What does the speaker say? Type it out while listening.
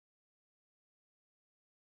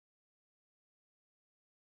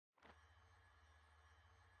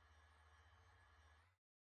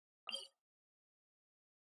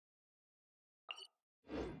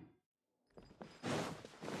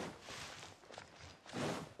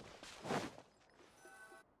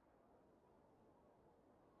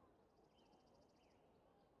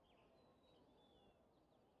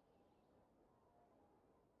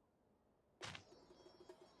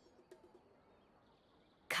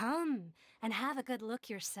Come and have a good look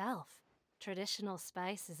yourself. Traditional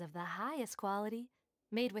spices of the highest quality,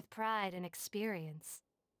 made with pride and experience.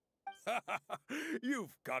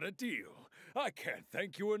 You've got a deal. I can't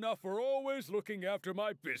thank you enough for always looking after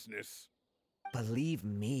my business. Believe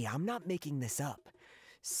me, I'm not making this up.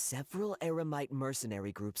 Several Eremite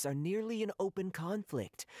mercenary groups are nearly in open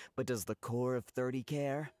conflict, but does the core of 30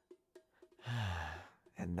 care?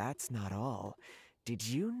 And that's not all. Did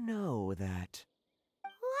you know that...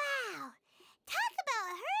 Wow! Talk about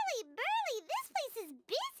hurly-burly! This place is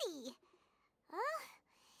busy!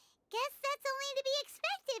 Guess that's only to be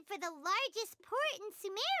expected for the largest port in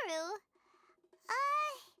Sumeru.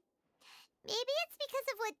 Maybe it's because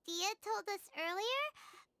of what Dia told us earlier,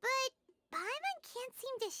 but Paimon can't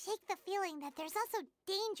seem to shake the feeling that there's also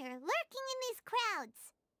danger lurking in these crowds.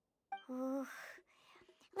 Ooh.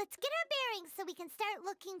 Let's get our bearings so we can start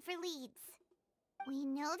looking for leads. We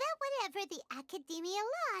know that whatever the Akademiya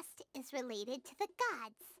lost is related to the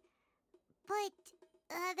gods. But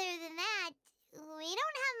other than that, we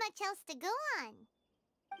don't have much else to go on.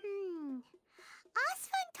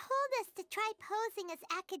 Osvan told us to try posing as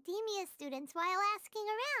Akademiya students while asking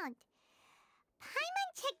around. Paimon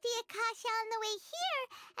checked the Akasha on the way here,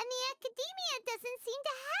 and the Akademiya doesn't seem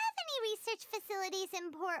to have any research facilities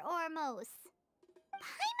in Port Ormos.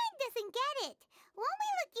 Paimon doesn't get it. Won't we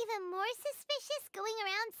look even more suspicious going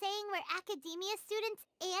around saying we're Akademiya students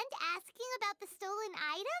and asking about the stolen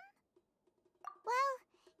item? Well,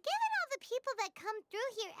 given all the people that come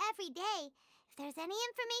through here every day, if there's any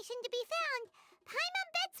information to be found, Paimon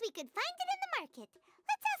bets we could find it in the market.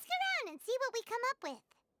 Let's ask around and see what we come up with.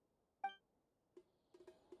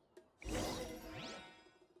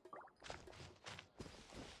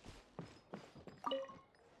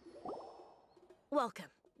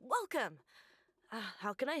 Welcome. Welcome.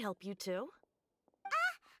 How can I help you two?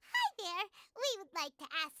 Hi there. We would like to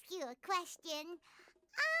ask you a question.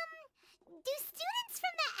 Do students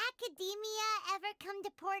from the Akademiya ever come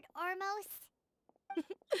to Port Ormos?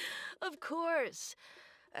 Of course.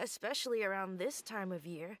 Especially around this time of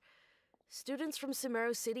year. Students from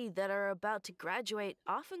Sumeru City that are about to graduate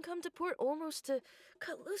often come to Port Ormos to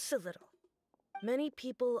cut loose a little. Many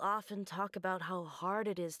people often talk about how hard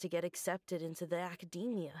it is to get accepted into the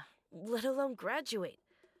Akademiya, let alone graduate.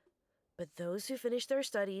 But those who finish their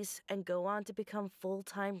studies and go on to become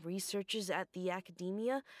full-time researchers at the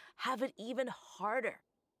Akademiya have it even harder.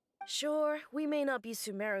 Sure, we may not be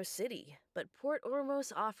Sumeru City, but Port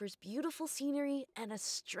Ormos offers beautiful scenery and a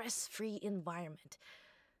stress-free environment.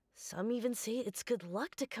 Some even say it's good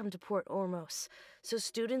luck to come to Port Ormos, so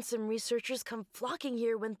students and researchers come flocking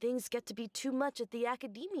here when things get to be too much at the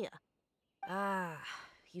Akademiya. Ah,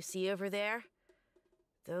 you see over there?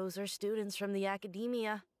 Those are students from the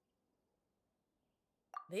Akademiya.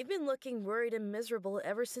 They've been looking worried and miserable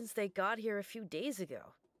ever since they got here a few days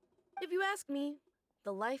ago. If you ask me,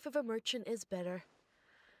 the life of a merchant is better.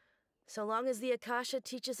 So long as the Akasha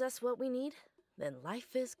teaches us what we need, then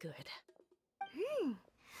life is good.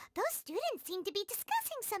 Those students seem to be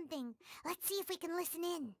discussing something. Let's see if we can listen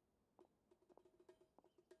in.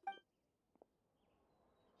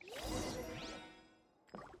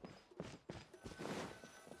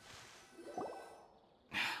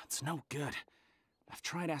 It's no good. I've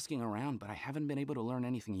tried asking around, but I haven't been able to learn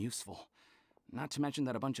anything useful. Not to mention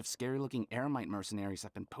that a bunch of scary-looking Eremite mercenaries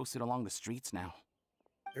have been posted along the streets now.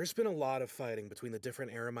 There's been a lot of fighting between the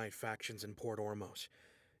different Eremite factions in Port Ormos.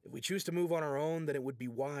 If we choose to move on our own, then it would be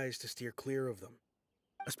wise to steer clear of them.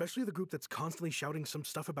 Especially the group that's constantly shouting some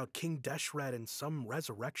stuff about King Deshret and some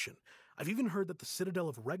resurrection. I've even heard that the Citadel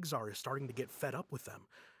of Regzar is starting to get fed up with them.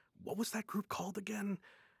 What was that group called again?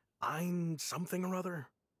 Ein something or other?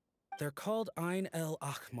 They're called Ein El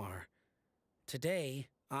Akhmar. Today,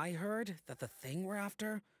 I heard that the thing we're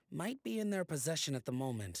after might be in their possession at the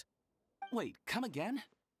moment. Wait, come again?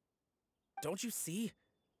 Don't you see?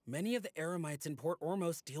 Many of the Eremites in Port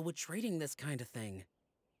Ormos deal with trading this kind of thing.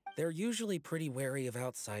 They're usually pretty wary of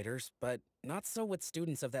outsiders, but not so with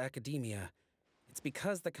students of the Akademiya. It's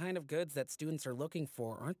because the kind of goods that students are looking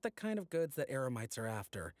for aren't the kind of goods that Eremites are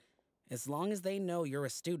after. As long as they know you're a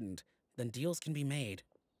student, then deals can be made.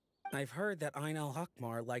 I've heard that Ein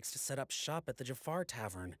al-Hakmar likes to set up shop at the Djafar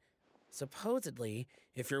Tavern. Supposedly,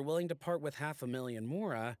 if you're willing to part with 500,000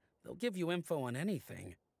 mora, they'll give you info on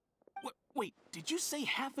anything. Wait, did you say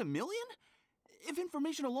 500,000? If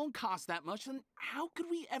information alone costs that much, then how could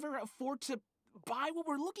we ever afford to buy what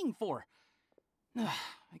we're looking for? I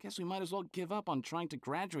guess we might as well give up on trying to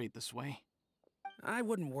graduate this way. I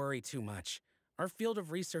wouldn't worry too much. Our field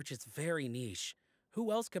of research is very niche. Who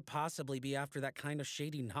else could possibly be after that kind of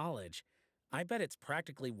shady knowledge? I bet it's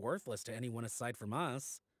practically worthless to anyone aside from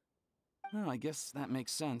us. Well, I guess that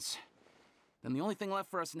makes sense. Then the only thing left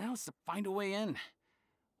for us now is to find a way in.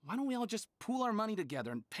 Why don't we all just pool our money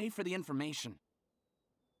together and pay for the information?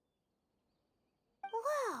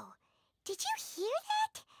 Whoa! Did you hear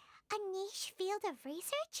that? A niche field of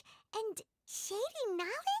research and shady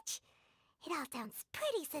knowledge? It all sounds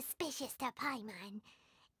pretty suspicious to Paimon.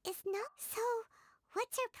 So,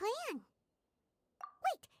 what's her plan?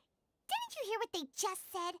 Wait, didn't you hear what they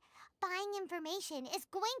just said? Buying information is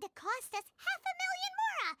going to cost us 500,000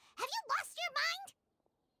 mora! Have you lost your mind?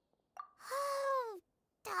 Oh,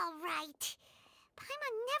 all right.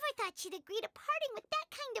 Paimon never thought she'd agree to parting with that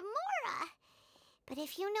kind of mora. But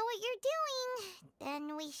if you know what you're doing,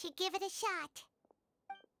 then we should give it a shot.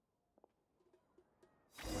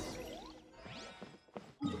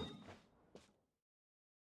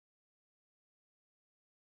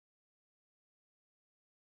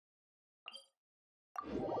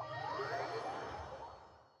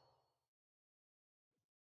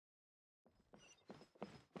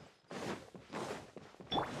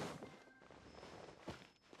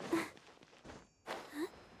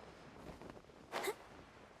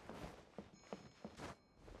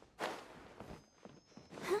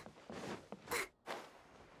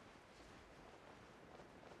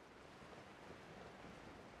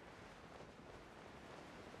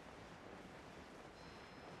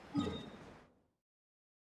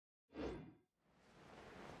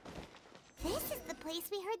 This is the place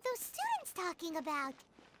we heard those students talking about.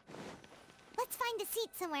 Let's find a seat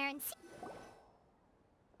somewhere and see.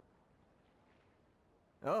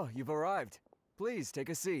 Oh, you've arrived. Please, take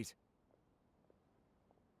a seat.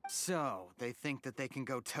 So, they think that they can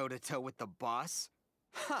go toe-to-toe with the boss?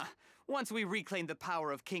 Huh! Once we reclaim the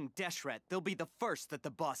power of King Deshret, they'll be the first that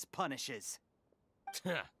the boss punishes.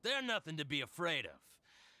 They're nothing to be afraid of.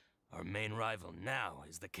 Our main rival now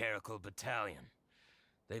is the Caracal Battalion.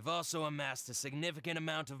 They've also amassed a significant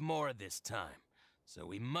amount of mora this time, so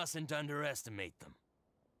we mustn't underestimate them.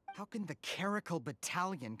 How can the Caracal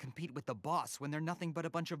Battalion compete with the boss when they're nothing but a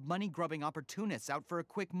bunch of money-grubbing opportunists out for a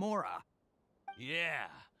quick mora? Yeah,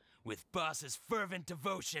 with boss's fervent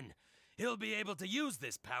devotion, he'll be able to use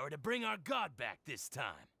this power to bring our god back this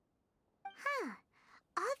time. Huh.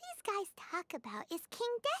 All these guys talk about is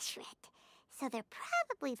King Deshret, so they're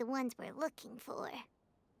probably the ones we're looking for.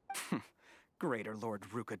 Greater Lord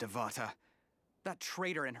Ruka Devata. That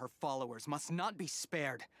traitor and her followers must not be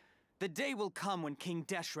spared. The day will come when King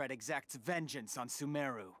Deshret exacts vengeance on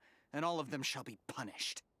Sumeru, and all of them shall be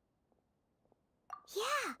punished.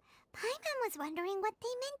 Yeah, Paimon was wondering what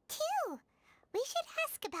they meant too. We should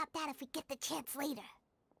ask about that if we get the chance later.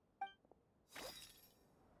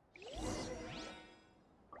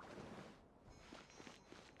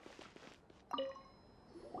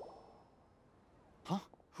 Huh?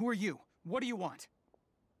 Who are you? What do you want?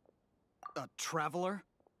 A traveler?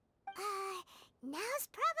 Now's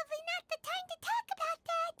probably not the time to talk about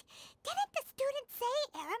that. Didn't the students say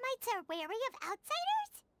Eremites are wary of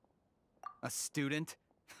outsiders? A student?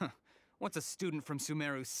 What's a student from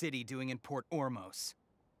Sumeru City doing in Port Ormos?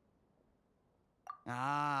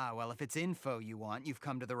 Ah, well, if it's info you want, you've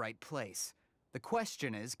come to the right place. The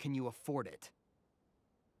question is, can you afford it?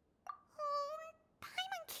 Oh,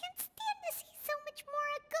 Paimon can't stand to see so much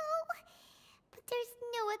more go. But there's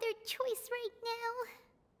no other choice right now.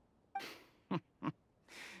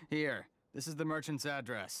 Here, this is the merchant's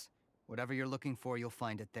address. Whatever you're looking for, you'll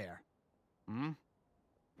find it there. Hmm?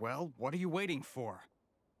 Well, what are you waiting for?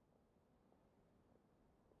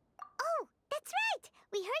 Oh, that's right!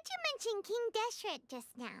 We heard you mention King Deshret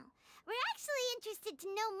just now. We're actually interested to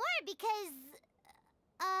know more because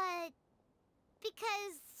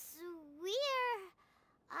we're,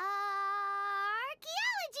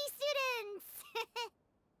 archaeology students!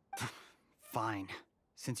 Fine.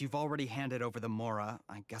 Since you've already handed over the mora,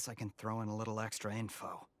 I guess I can throw in a little extra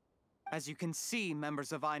info. As you can see,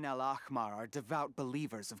 members of Ain al-Ahmar are devout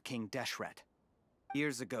believers of King Deshret.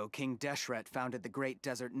 Years ago, King Deshret founded the great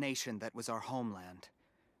desert nation that was our homeland.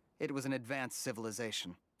 It was an advanced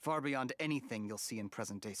civilization, far beyond anything you'll see in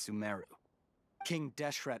present-day Sumeru. King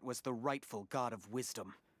Deshret was the rightful god of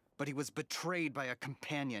wisdom, but he was betrayed by a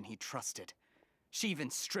companion he trusted. She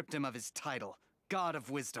even stripped him of his title, God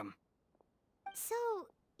of Wisdom. So,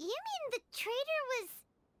 you mean the traitor was...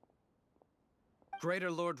 Greater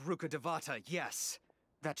Lord Ruka Devata, yes.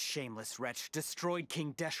 That shameless wretch destroyed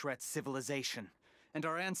King Deshret's civilization, and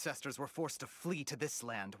our ancestors were forced to flee to this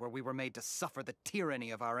land where we were made to suffer the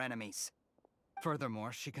tyranny of our enemies.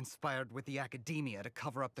 Furthermore, she conspired with the Akademiya to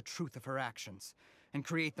cover up the truth of her actions, and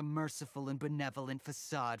create the merciful and benevolent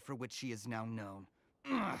facade for which she is now known.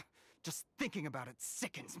 Ugh, just thinking about it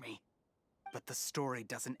sickens me. But the story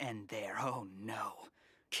doesn't end there, oh no.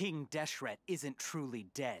 King Deshret isn't truly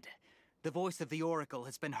dead. The voice of the Oracle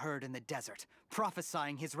has been heard in the desert,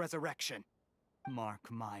 prophesying his resurrection. Mark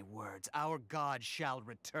my words, our god shall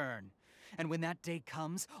return. And when that day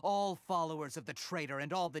comes, all followers of the traitor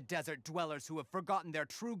and all the desert dwellers who have forgotten their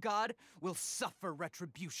true god will suffer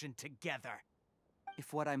retribution together.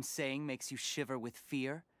 If what I'm saying makes you shiver with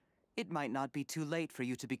fear, it might not be too late for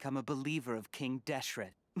you to become a believer of King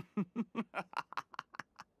Deshret.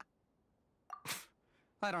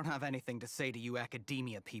 I don't have anything to say to you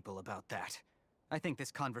Akademiya people about that. I think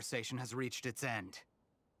this conversation has reached its end.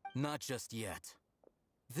 Not just yet.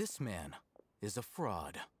 This man is a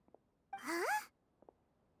fraud.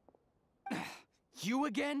 Huh? You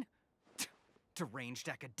again? Deranged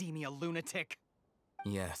Akademiya lunatic.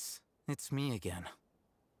 Yes, it's me again.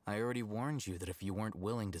 I already warned you that if you weren't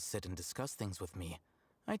willing to sit and discuss things with me,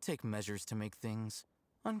 I'd take measures to make things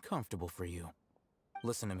uncomfortable for you.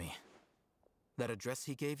 Listen to me. That address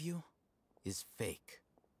he gave you is fake.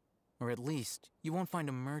 Or at least, you won't find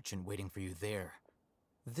a merchant waiting for you there.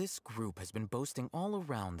 This group has been boasting all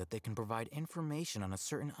around that they can provide information on a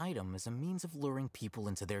certain item as a means of luring people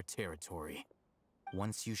into their territory.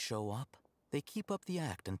 Once you show up, they keep up the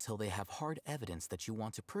act until they have hard evidence that you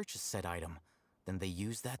want to purchase said item. Then they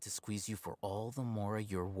use that to squeeze you for all the mora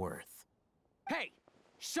you're worth. Hey!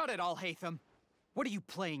 Shut it, Alhaitham! What are you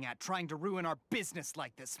playing at, trying to ruin our business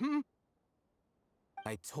like this,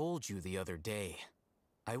 I told you the other day.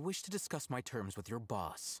 I wish to discuss my terms with your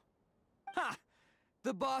boss. Ha!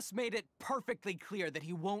 The boss made it perfectly clear that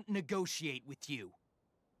he won't negotiate with you.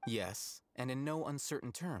 Yes, and in no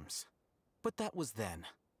uncertain terms. But that was then.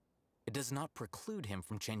 It does not preclude him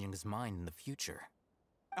from changing his mind in the future.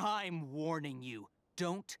 I'm warning you.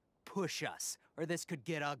 Don't push us, or this could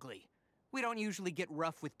get ugly. We don't usually get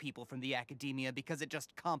rough with people from the Akademiya because it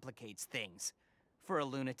just complicates things. For a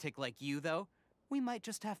lunatic like you, though, we might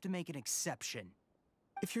just have to make an exception.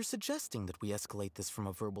 If you're suggesting that we escalate this from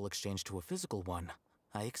a verbal exchange to a physical one,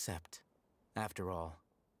 I accept. After all,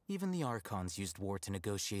 even the Archons used war to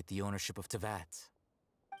negotiate the ownership of Teyvat.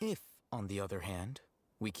 If, on the other hand,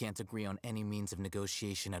 we can't agree on any means of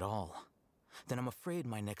negotiation at all, then I'm afraid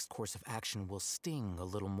my next course of action will sting a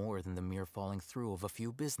little more than the mere falling through of a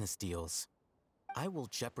few business deals. I will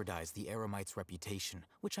jeopardize the Eremites' reputation,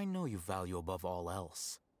 which I know you value above all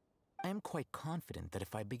else. I am quite confident that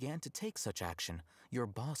if I began to take such action, your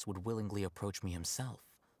boss would willingly approach me himself.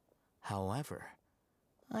 However,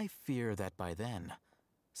 I fear that by then,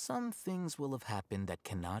 some things will have happened that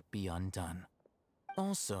cannot be undone.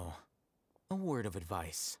 Also, a word of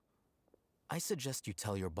advice. I suggest you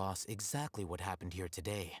tell your boss exactly what happened here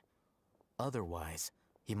today. Otherwise,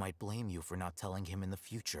 he might blame you for not telling him in the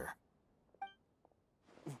future.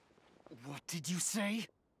 What did you say?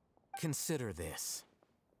 Consider this.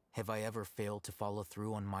 Have I ever failed to follow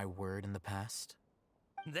through on my word in the past?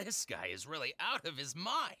 This guy is really out of his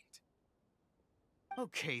mind.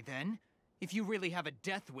 Okay then. If you really have a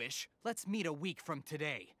death wish, let's meet a week from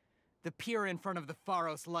today. The pier in front of the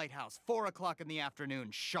Pharos Lighthouse, 4 o'clock in the afternoon,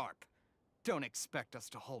 sharp. Don't expect us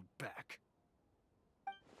to hold back.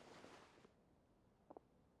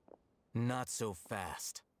 Not so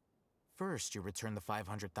fast. First, you return the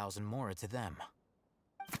 500,000 mora to them.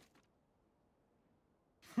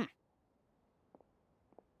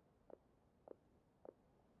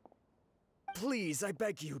 Please, I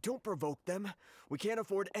beg you, don't provoke them. We can't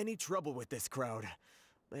afford any trouble with this crowd.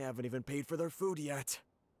 They haven't even paid for their food yet.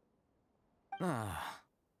 Ah,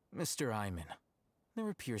 Mr. Iman. There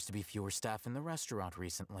appears to be fewer staff in the restaurant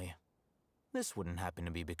recently. This wouldn't happen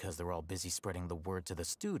to be because they're all busy spreading the word to the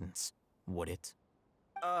students, would it?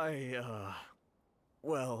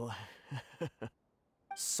 Well...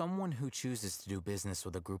 Someone who chooses to do business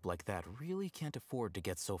with a group like that really can't afford to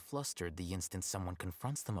get so flustered the instant someone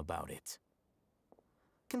confronts them about it.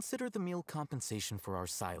 Consider the meal compensation for our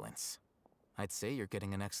silence. I'd say you're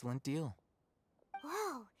getting an excellent deal.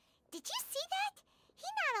 Whoa, did you see that? He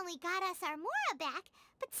not only got us our Mora back,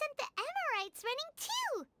 but sent the Eremites running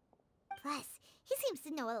too! Plus, he seems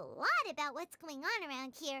to know a lot about what's going on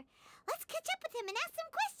around here. Let's catch up with him and ask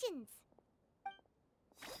some questions.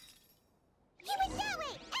 He went that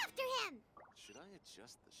way! After him! Should I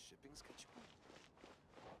adjust the shipping schedule?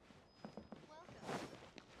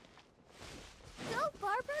 Go,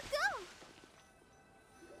 Barber, go!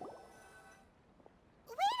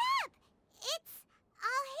 Wait up! It's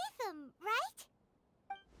Alhaitham, right?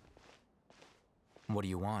 What do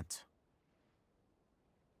you want?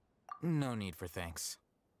 No need for thanks.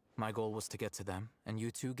 My goal was to get to them, and you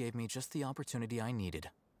two gave me just the opportunity I needed.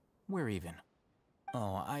 We're even.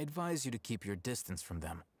 Oh, I advise you to keep your distance from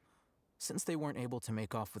them. Since they weren't able to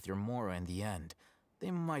make off with your Mora in the end,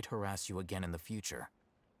 they might harass you again in the future.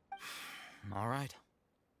 All right.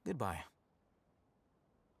 Goodbye.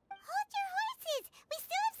 Hold your horses! We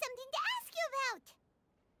still have something to ask you about!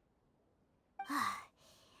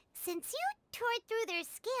 Since you tore through their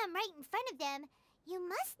scam right in front of them, you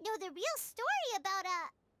must know the real story about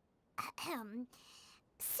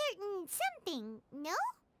certain something, no?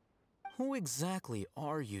 Who exactly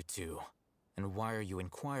are you two? And why are you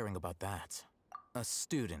inquiring about that? A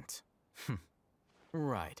student.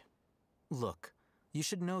 Right. Look, you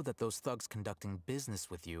should know that those thugs conducting business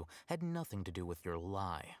with you had nothing to do with your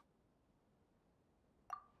lie.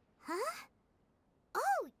 Huh?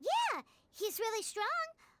 Oh, yeah! He's really strong!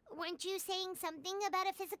 Weren't you saying something about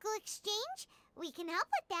a physical exchange? We can help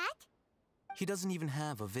with that. He doesn't even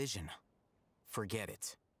have a vision. Forget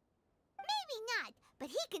it. Maybe not, but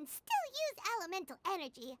he can still use elemental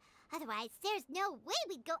energy. Otherwise, there's no way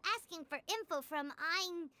we'd go asking for info from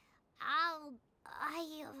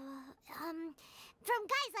from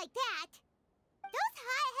guys like that. Those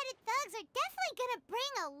high-headed thugs are definitely gonna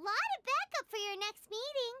bring a lot of backup for your next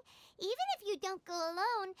meeting. Even if you don't go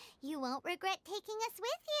alone, you won't regret taking us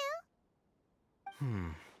with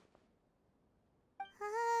you.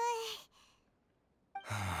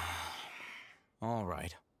 All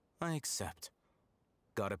right, I accept.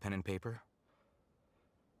 Got a pen and paper?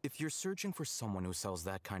 If you're searching for someone who sells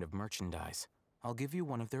that kind of merchandise, I'll give you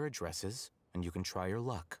one of their addresses, and you can try your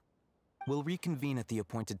luck. We'll reconvene at the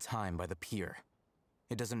appointed time by the pier.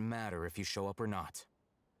 It doesn't matter if you show up or not.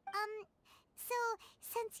 So,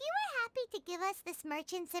 since you were happy to give us this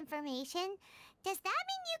merchant's information, does that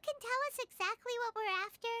mean you can tell us exactly what we're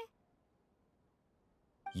after?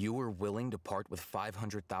 You were willing to part with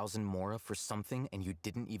 500,000 Mora for something and you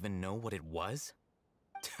didn't even know what it was?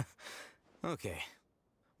 Okay.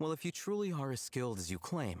 Well, if you truly are as skilled as you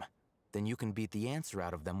claim, then you can beat the answer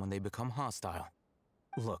out of them when they become hostile.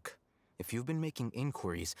 Look, if you've been making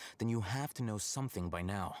inquiries, then you have to know something by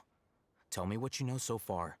now. Tell me what you know so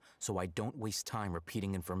far, so I don't waste time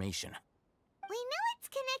repeating information. We know it's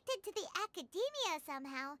connected to the Akademiya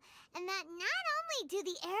somehow, and that not only do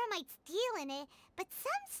the Eremites deal in it, but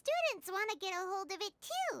some students want to get a hold of it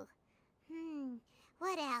too.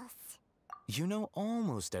 What else? You know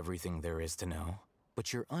almost everything there is to know,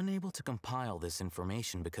 but you're unable to compile this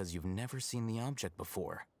information because you've never seen the object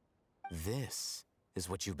before. This is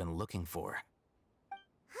what you've been looking for.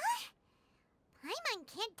 Huh? Paimon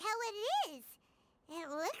can't tell what it is. It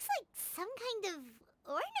looks like some kind of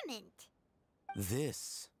ornament.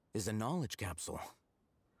 This is a knowledge capsule.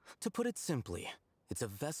 To put it simply, it's a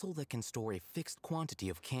vessel that can store a fixed quantity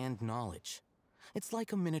of canned knowledge. It's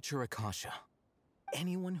like a miniature Akasha.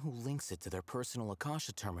 Anyone who links it to their personal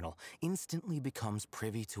Akasha terminal instantly becomes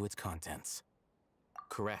privy to its contents.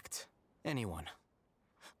 Correct. Anyone.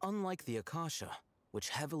 Unlike the Akasha, which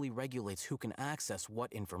heavily regulates who can access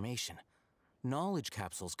what information, knowledge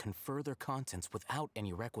capsules confer their contents without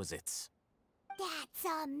any requisites. That's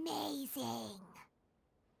amazing!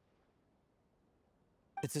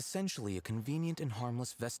 It's essentially a convenient and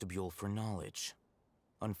harmless vestibule for knowledge.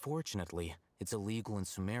 Unfortunately, it's illegal in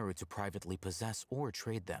Sumeru to privately possess or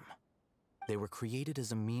trade them. They were created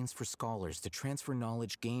as a means for scholars to transfer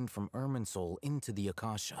knowledge gained from Irminsul into the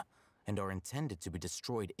Akasha, and are intended to be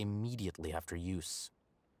destroyed immediately after use.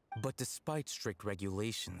 But despite strict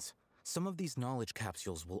regulations, some of these knowledge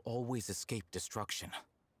capsules will always escape destruction.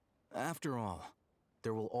 After all,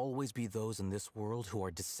 there will always be those in this world who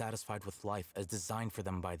are dissatisfied with life as designed for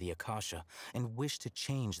them by the Akasha and wish to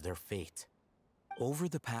change their fate. Over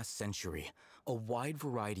the past century, a wide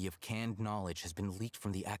variety of canned knowledge has been leaked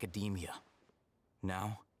from the Akademiya.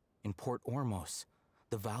 Now, in Port Ormos,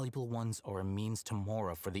 the valuable ones are a means to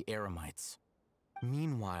Mora for the Eremites.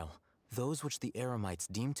 Meanwhile, those which the Eremites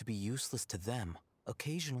deem to be useless to them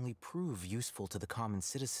occasionally prove useful to the common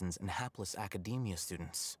citizens and hapless Akademiya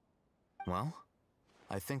students. Well,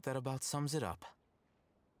 I think that about sums it up.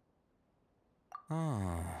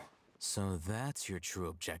 Ah, so that's your true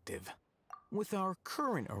objective. With our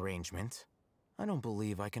current arrangement, I don't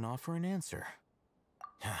believe I can offer an answer.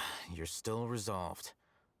 You're still resolved.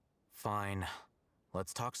 Fine.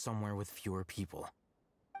 Let's talk somewhere with fewer people.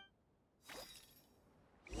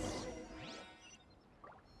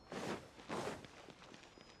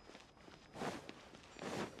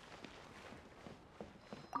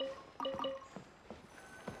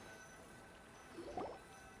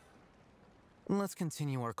 Let's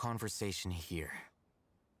continue our conversation here.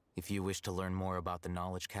 If you wish to learn more about the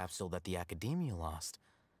knowledge capsule that the Akademiya lost,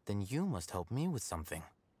 then you must help me with something.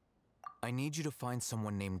 I need you to find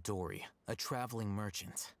someone named Dory, a traveling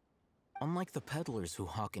merchant. Unlike the peddlers who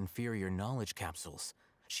hawk inferior knowledge capsules,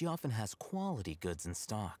 she often has quality goods in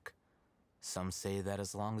stock. Some say that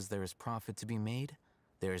as long as there is profit to be made,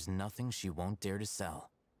 there is nothing she won't dare to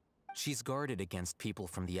sell. She's guarded against people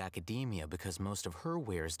from the Akademiya because most of her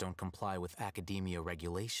wares don't comply with Akademiya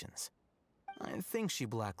regulations. I think she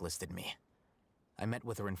blacklisted me. I met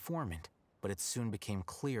with her informant, but it soon became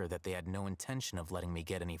clear that they had no intention of letting me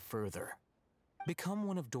get any further. Become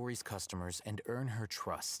one of Dory's customers and earn her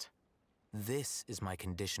trust. This is my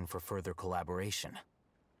condition for further collaboration.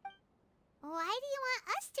 Why do you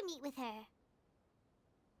want us to meet with her?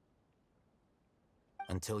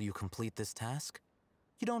 Until you complete this task,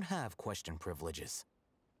 you don't have question privileges.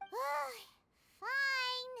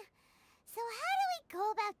 Fine. So how do we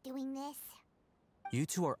go about doing this? You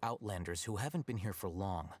two are outlanders who haven't been here for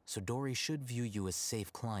long, so Dory should view you as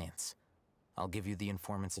safe clients. I'll give you the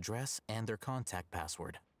informant's address and their contact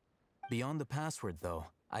password. Beyond the password, though,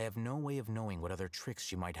 I have no way of knowing what other tricks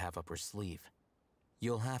she might have up her sleeve.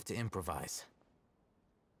 You'll have to improvise.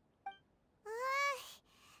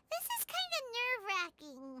 This is kind of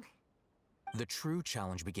nerve-wracking. The true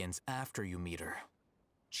challenge begins after you meet her.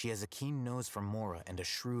 She has a keen nose for Mora and a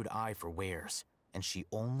shrewd eye for wares, and she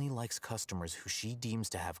only likes customers who she deems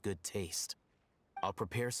to have good taste. I'll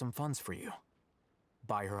prepare some funds for you.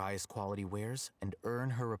 Buy her highest quality wares and earn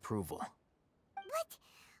her approval. But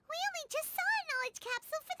we only just saw a knowledge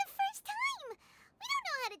capsule for the first time. We don't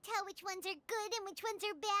know how to tell which ones are good and which ones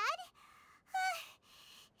are bad.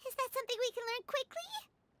 Is that something we can learn quickly?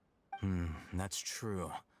 That's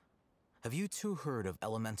true. Have you two heard of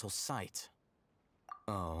elemental sight?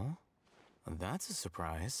 Oh, that's a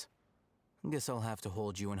surprise. Guess I'll have to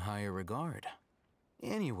hold you in higher regard.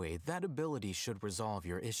 Anyway, that ability should resolve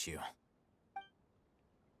your issue.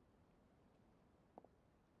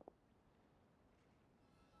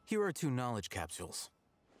 Here are 2 knowledge capsules.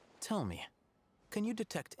 Tell me, can you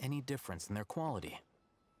detect any difference in their quality?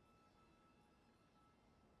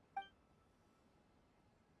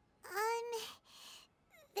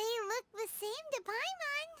 They look the same to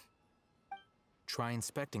Paimon. Try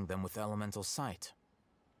inspecting them with elemental sight.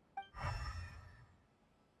 How'd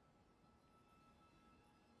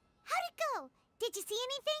it go? Did you see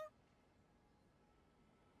anything?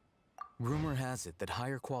 Rumor has it that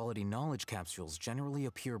higher quality knowledge capsules generally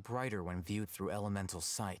appear brighter when viewed through elemental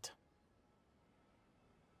sight.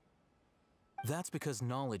 That's because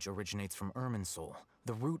knowledge originates from Irminsul,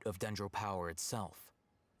 the root of Dendro power itself.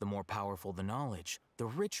 The more powerful the knowledge, the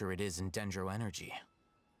richer it is in Dendro energy.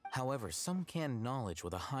 However, some canned knowledge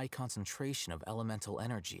with a high concentration of elemental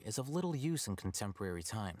energy is of little use in contemporary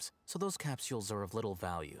times, so those capsules are of little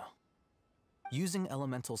value. Using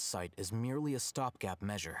elemental sight is merely a stopgap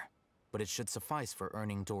measure, but it should suffice for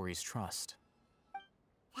earning Dory's trust.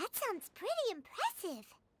 That sounds pretty impressive.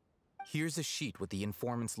 Here's a sheet with the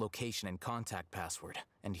informant's location and contact password,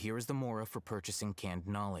 and here is the Mora for purchasing canned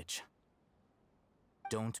knowledge.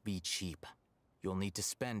 Don't be cheap. You'll need to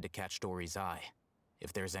spend to catch Dory's eye.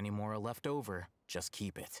 If there's any Mora left over, just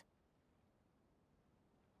keep it.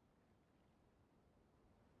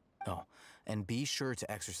 Oh, and be sure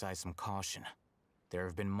to exercise some caution. There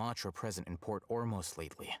have been Matra present in Port Ormos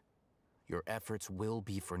lately. Your efforts will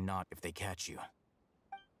be for naught if they catch you.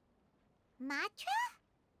 Matra?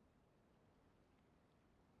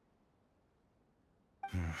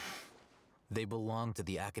 They belong to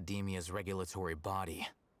the Akademiya's regulatory body.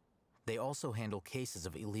 They also handle cases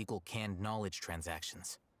of illegal canned knowledge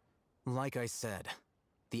transactions. Like I said,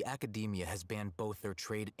 the Akademiya has banned both their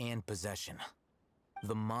trade and possession.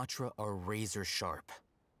 The Matra are razor sharp.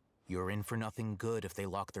 You're in for nothing good if they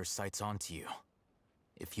lock their sights onto you.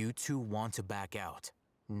 If you two want to back out,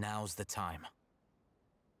 now's the time.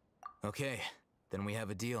 Okay, then we have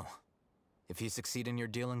a deal. If you succeed in your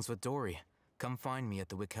dealings with Dory, come find me at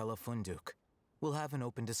the Wikela Funduk. We'll have an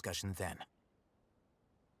open discussion then.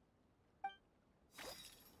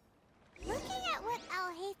 Looking at what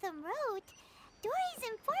Alhaitham wrote, Dory's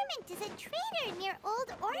informant is a trader near Old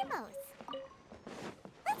Ormos.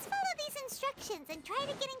 Let's follow these instructions and try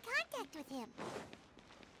to get in contact with him.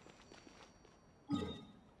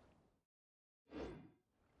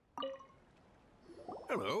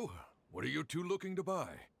 Hello. What are you two looking to buy?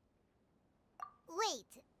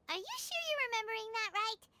 Wait, are you sure you're remembering that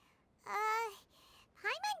right?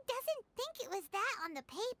 Paimon doesn't think it was that on the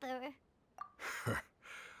paper.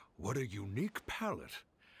 What a unique palette.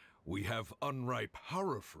 We have unripe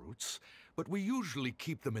horror fruits, but we usually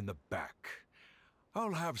keep them in the back.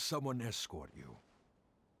 I'll have someone escort you.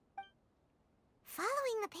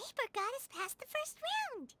 Following the paper got us past the first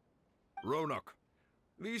round. Ronak,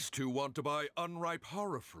 these two want to buy unripe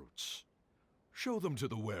horror fruits. Show them to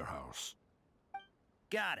the warehouse.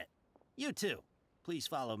 Got it. You two, please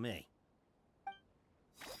follow me.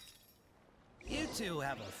 You two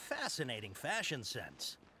have a fascinating fashion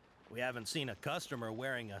sense. We haven't seen a customer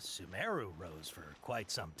wearing a Sumeru rose for quite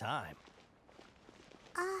some time.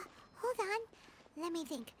 Hold on. Let me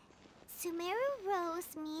think. Sumeru rose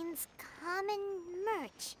means common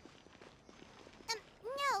merch.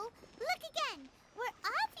 No, look again. We're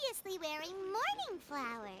obviously wearing morning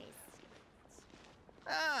flowers.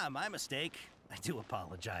 Ah, my mistake. I do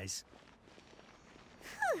apologize.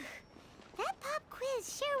 Whew. That pop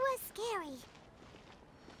quiz sure was scary.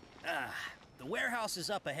 Ah, the warehouse is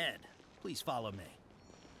up ahead. Please follow me.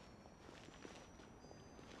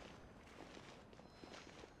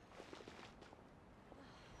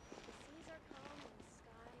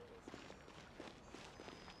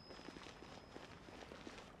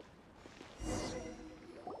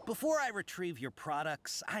 Before I retrieve your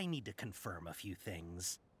products, I need to confirm a few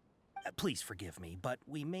things. Please forgive me, but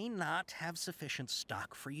we may not have sufficient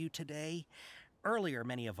stock for you today. Earlier,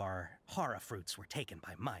 many of our hara fruits were taken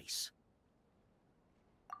by mice.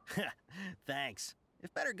 Thanks.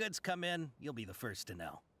 If better goods come in, you'll be the first to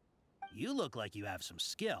know. You look like you have some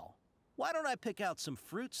skill. Why don't I pick out some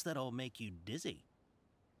fruits that'll make you dizzy?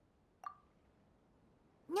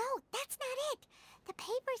 No, that's not it. The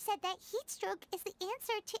paper said that heat stroke is the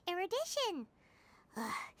answer to erudition.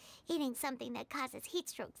 Ugh, eating something that causes heat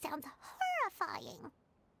stroke sounds horrifying.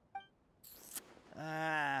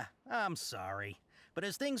 I'm sorry. But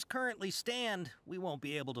as things currently stand, we won't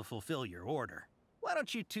be able to fulfill your order. Why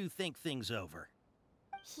don't you two think things over?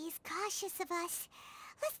 He's cautious of us.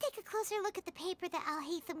 Let's take a closer look at the paper that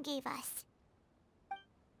Alhaitham gave us.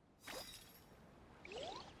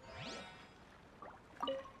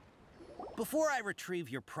 Before I retrieve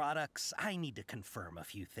your products, I need to confirm a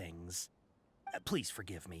few things. Please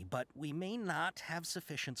forgive me, but we may not have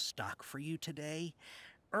sufficient stock for you today.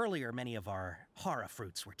 Earlier, many of our hara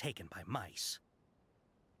fruits were taken by mice.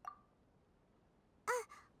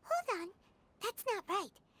 Hold on. That's not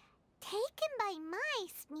right. Taken by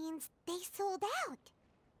mice means they sold out.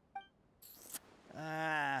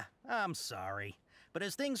 I'm sorry. But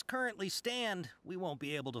as things currently stand, we won't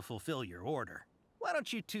be able to fulfill your order. Why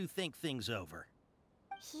don't you two think things over?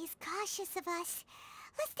 He's cautious of us.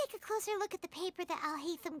 Let's take a closer look at the paper that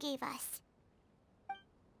Alhaitham gave us.